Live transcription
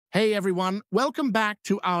Hey everyone, welcome back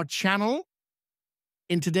to our channel.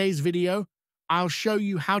 In today's video, I'll show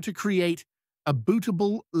you how to create a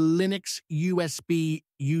bootable Linux USB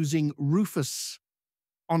using Rufus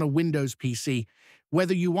on a Windows PC.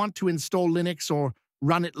 Whether you want to install Linux or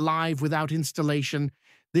run it live without installation,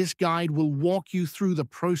 this guide will walk you through the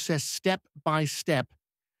process step by step.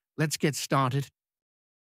 Let's get started.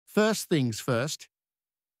 First things first,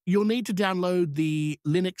 you'll need to download the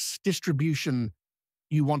Linux distribution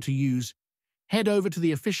you want to use. Head over to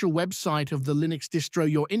the official website of the Linux distro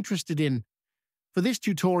you're interested in. For this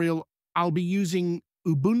tutorial, I'll be using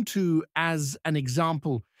Ubuntu as an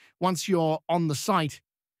example. Once you're on the site,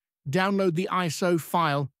 download the ISO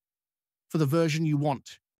file for the version you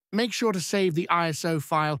want. Make sure to save the ISO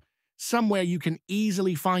file somewhere you can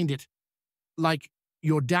easily find it, like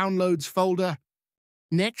your downloads folder.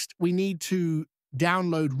 Next, we need to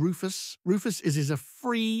download Rufus. Rufus is a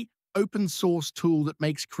free open source tool that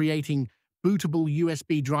makes creating bootable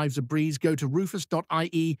USB drives a breeze. Go to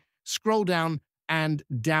rufus.ie, scroll down, and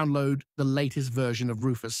download the latest version of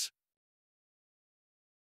Rufus.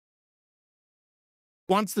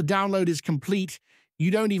 Once the download is complete,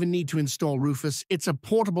 you don't even need to install Rufus. It's a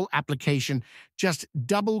portable application. Just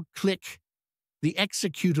double-click the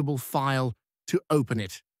executable file to open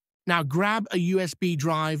it. Now grab a USB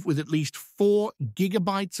drive with at least 4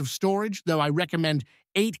 gigabytes of storage, though I recommend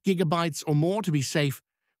 8 gigabytes or more to be safe.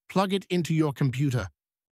 Plug it into your computer.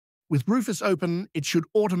 With Rufus open, it should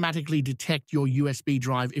automatically detect your USB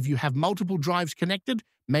drive. If you have multiple drives connected,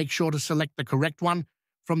 make sure to select the correct one.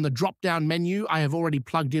 From the drop-down menu, I have already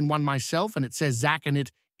plugged in one myself, and it says Zac, and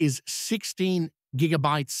it is 16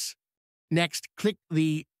 gigabytes. Next, click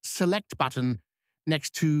the Select button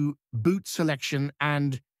next to Boot Selection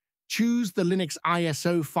and choose the Linux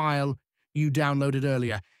ISO file you downloaded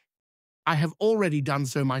earlier. I have already done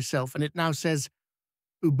so myself, and it now says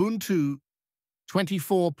Ubuntu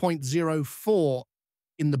 24.04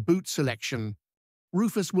 in the boot selection.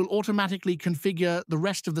 Rufus will automatically configure the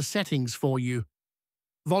rest of the settings for you.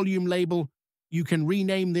 Volume label, you can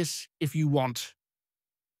rename this if you want.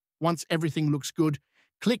 Once everything looks good,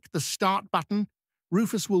 click the Start button.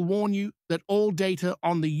 Rufus will warn you that all data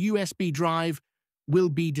on the USB drive will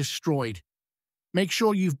be destroyed. Make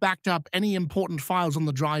sure you've backed up any important files on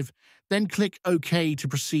the drive, then click OK to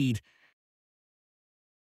proceed.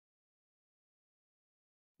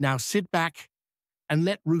 Now sit back and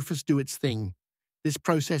let Rufus do its thing. This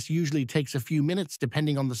process usually takes a few minutes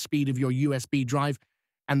depending on the speed of your USB drive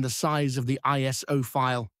and the size of the ISO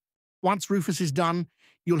file. Once Rufus is done,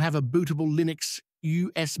 you'll have a bootable Linux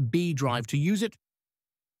USB drive. To use it,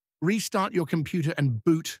 restart your computer and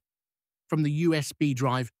boot from the USB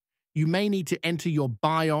drive. You may need to enter your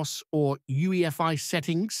BIOS or UEFI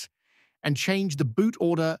settings and change the boot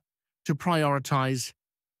order to prioritize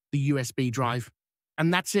the USB drive.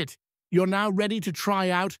 And that's it. You're now ready to try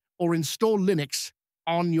out or install Linux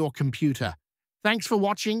on your computer. Thanks for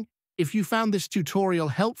watching. If you found this tutorial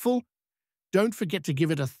helpful, don't forget to give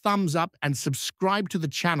it a thumbs up and subscribe to the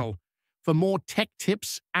channel for more tech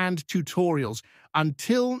tips and tutorials.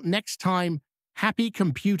 Until next time, happy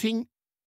computing